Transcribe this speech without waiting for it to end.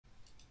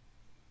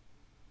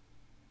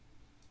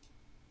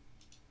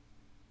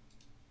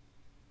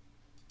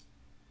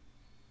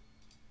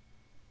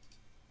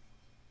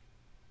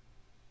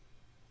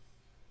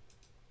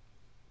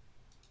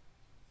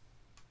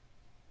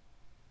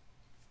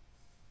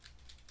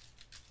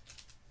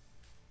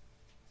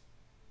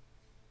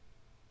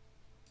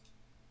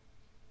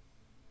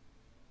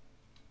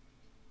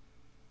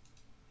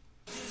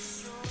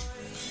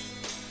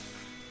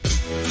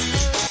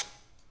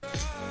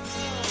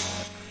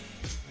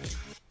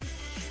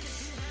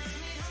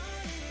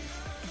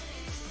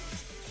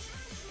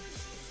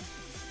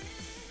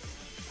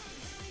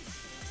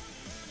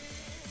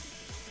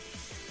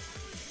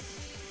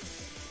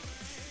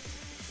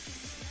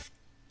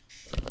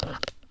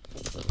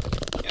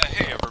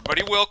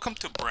everybody, welcome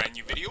to a brand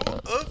new video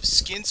of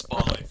Skin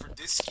Spotlight. For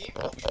this game,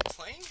 I'll be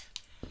playing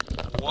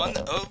one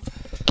of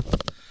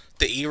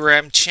the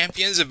ARAM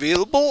champions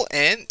available,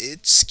 and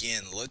it's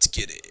Skin. Let's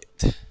get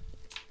it.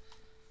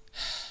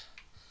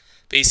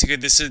 Basically,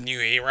 this is a new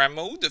ARAM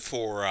mode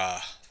for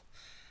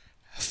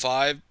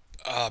five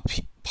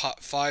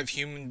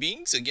human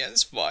beings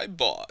against 5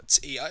 bots,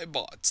 AI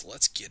bots.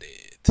 Let's get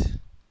it.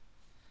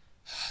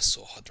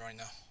 So hot right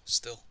now,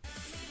 still.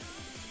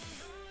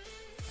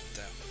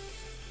 Damn.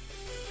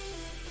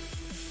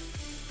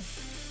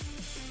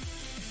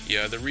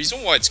 Yeah, the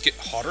reason why it's get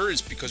hotter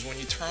is because when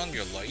you turn on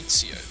your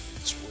lights, yeah,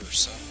 it's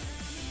worse.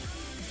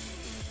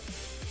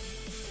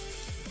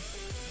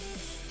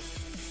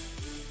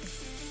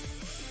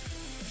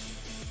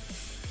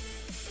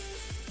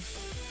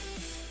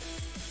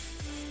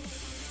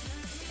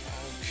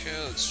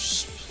 Okay, let's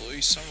just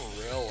play some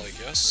Rell, I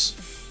guess.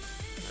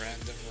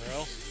 Random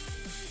Rell.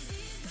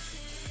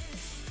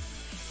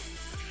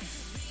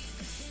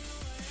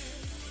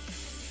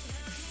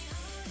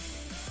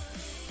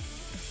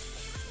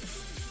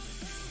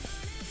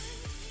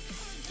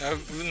 I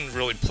haven't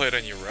really played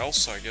any Rell,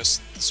 so I guess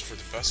this is for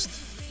the best.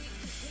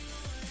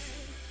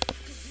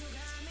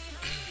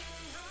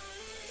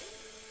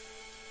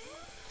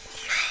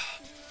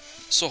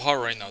 So hot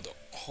right now though.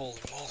 Holy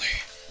moly.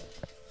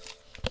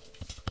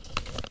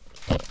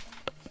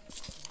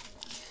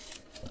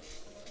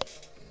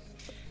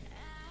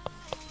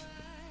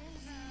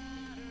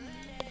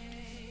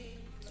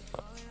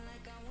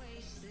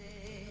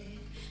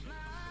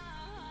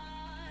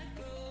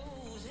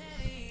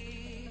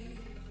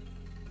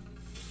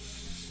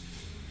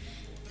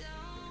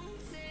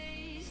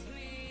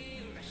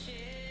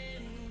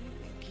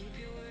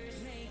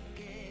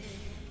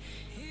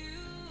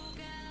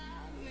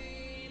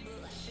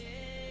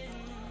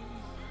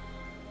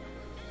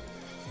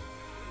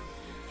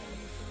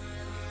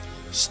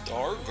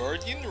 Star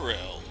Guardian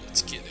Rell,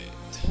 let's get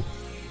it.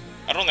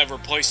 I don't ever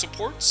play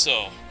support,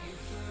 so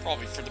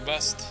probably for the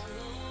best.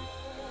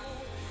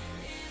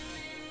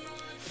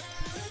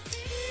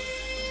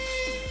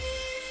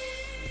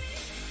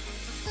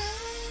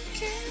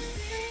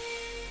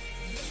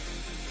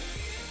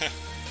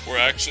 We're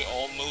actually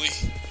all melee,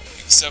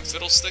 except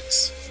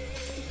Fiddlesticks.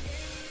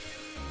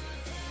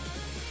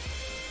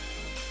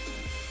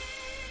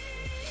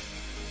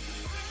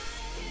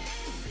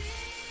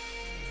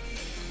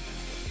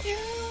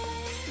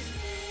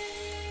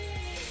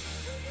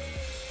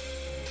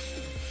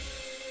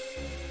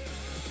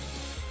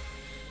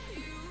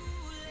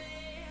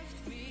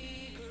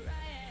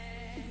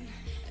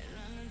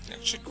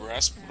 Actually,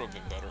 grasp would have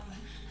been better.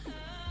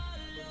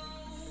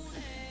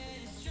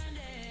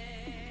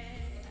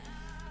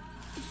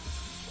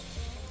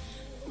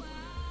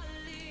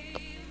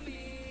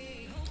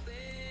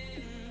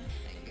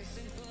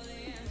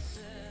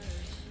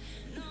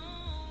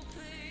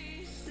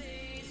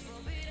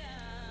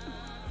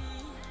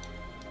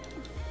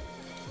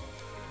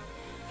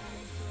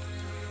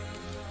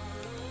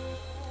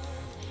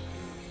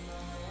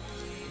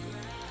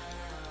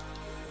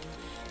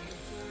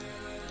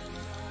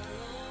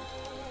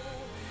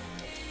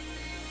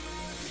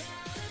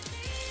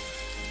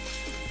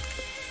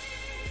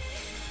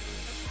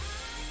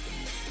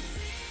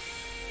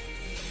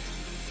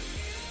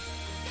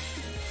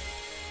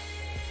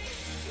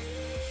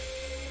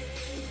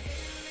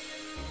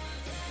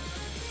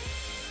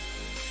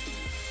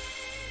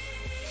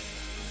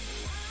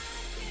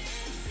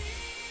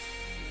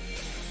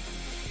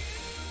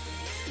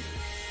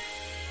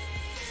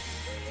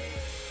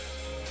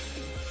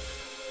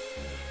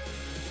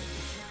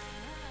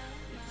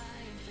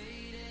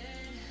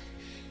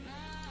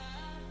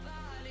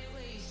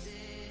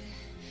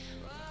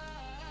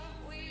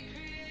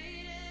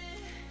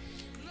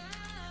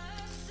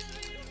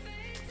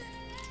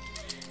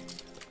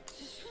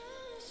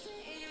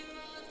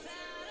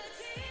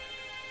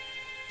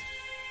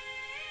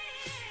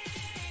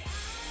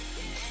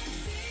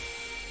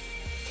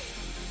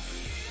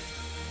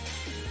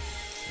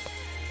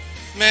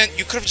 Man,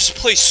 you could have just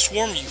played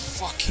Swarm, you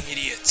fucking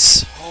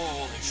idiots.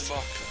 Holy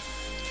fuck.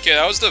 Okay,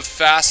 that was the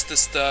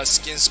fastest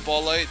Skin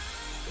Spotlight.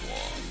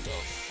 What the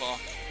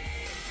fuck?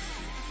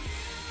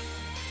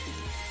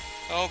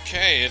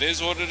 Okay, it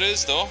is what it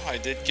is though. I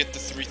did get the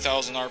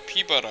 3000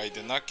 RP, but I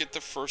did not get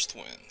the first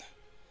win.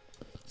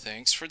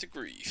 Thanks for the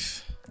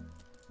grief.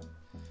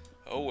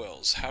 Oh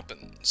wells,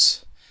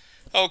 happens.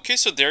 Okay,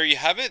 so there you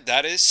have it.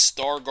 That is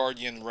Star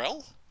Guardian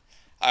Rell.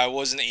 I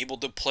wasn't able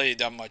to play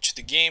that much of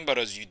the game, but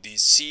as you did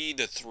see,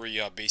 the 3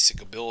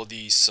 basic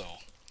abilities, so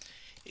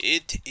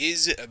it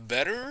is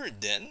better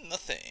than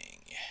nothing.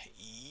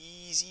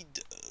 Easy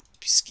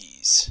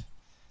dubskis.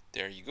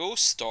 There you go,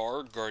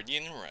 Star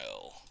Guardian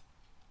Rell.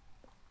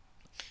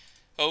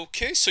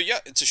 Okay, so yeah,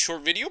 it's a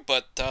short video,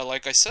 but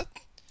like I said,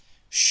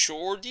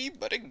 shorty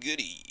but a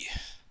goodie.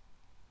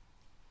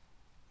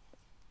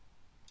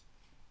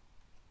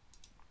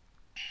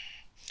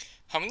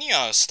 How many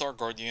Star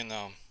Guardian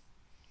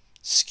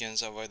skins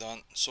have I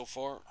done so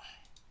far?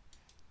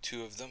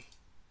 2 of them.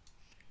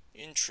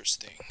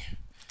 Interesting.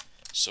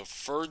 So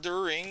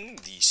furthering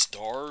the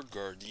Star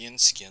Guardian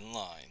skin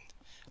line.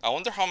 I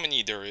wonder how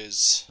many there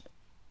is.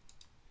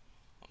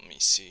 Let me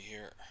see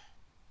here.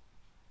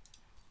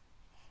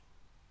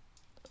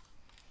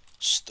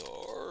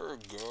 Star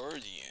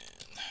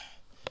Guardian.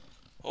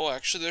 Oh,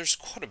 actually there's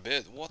quite a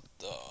bit. What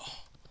the?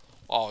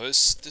 Wow,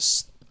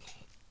 this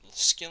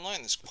skin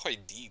line is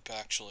quite deep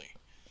actually.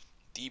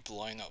 Deep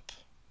lineup.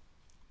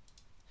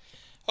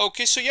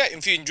 Okay, so yeah,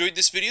 if you enjoyed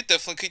this video,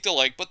 definitely click the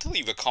like button,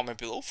 leave a comment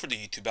below for the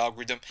YouTube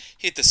algorithm,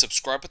 hit the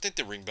subscribe button,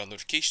 the ring bell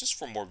notifications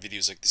for more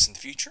videos like this in the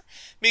future.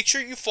 Make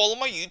sure you follow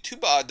my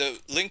YouTube, the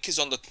link is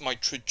on my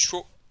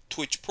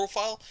Twitch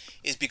profile,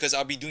 is because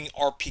I'll be doing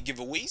RP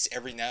giveaways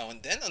every now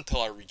and then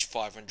until I reach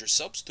 500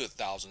 subs to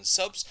 1,000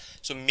 subs.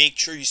 So make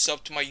sure you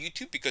sub to my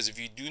YouTube, because if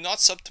you do not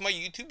sub to my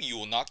YouTube, you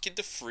will not get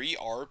the free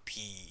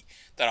RP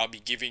that I'll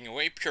be giving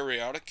away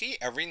periodically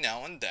every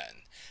now and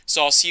then.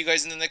 So I'll see you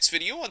guys in the next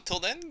video. Until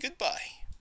then, goodbye.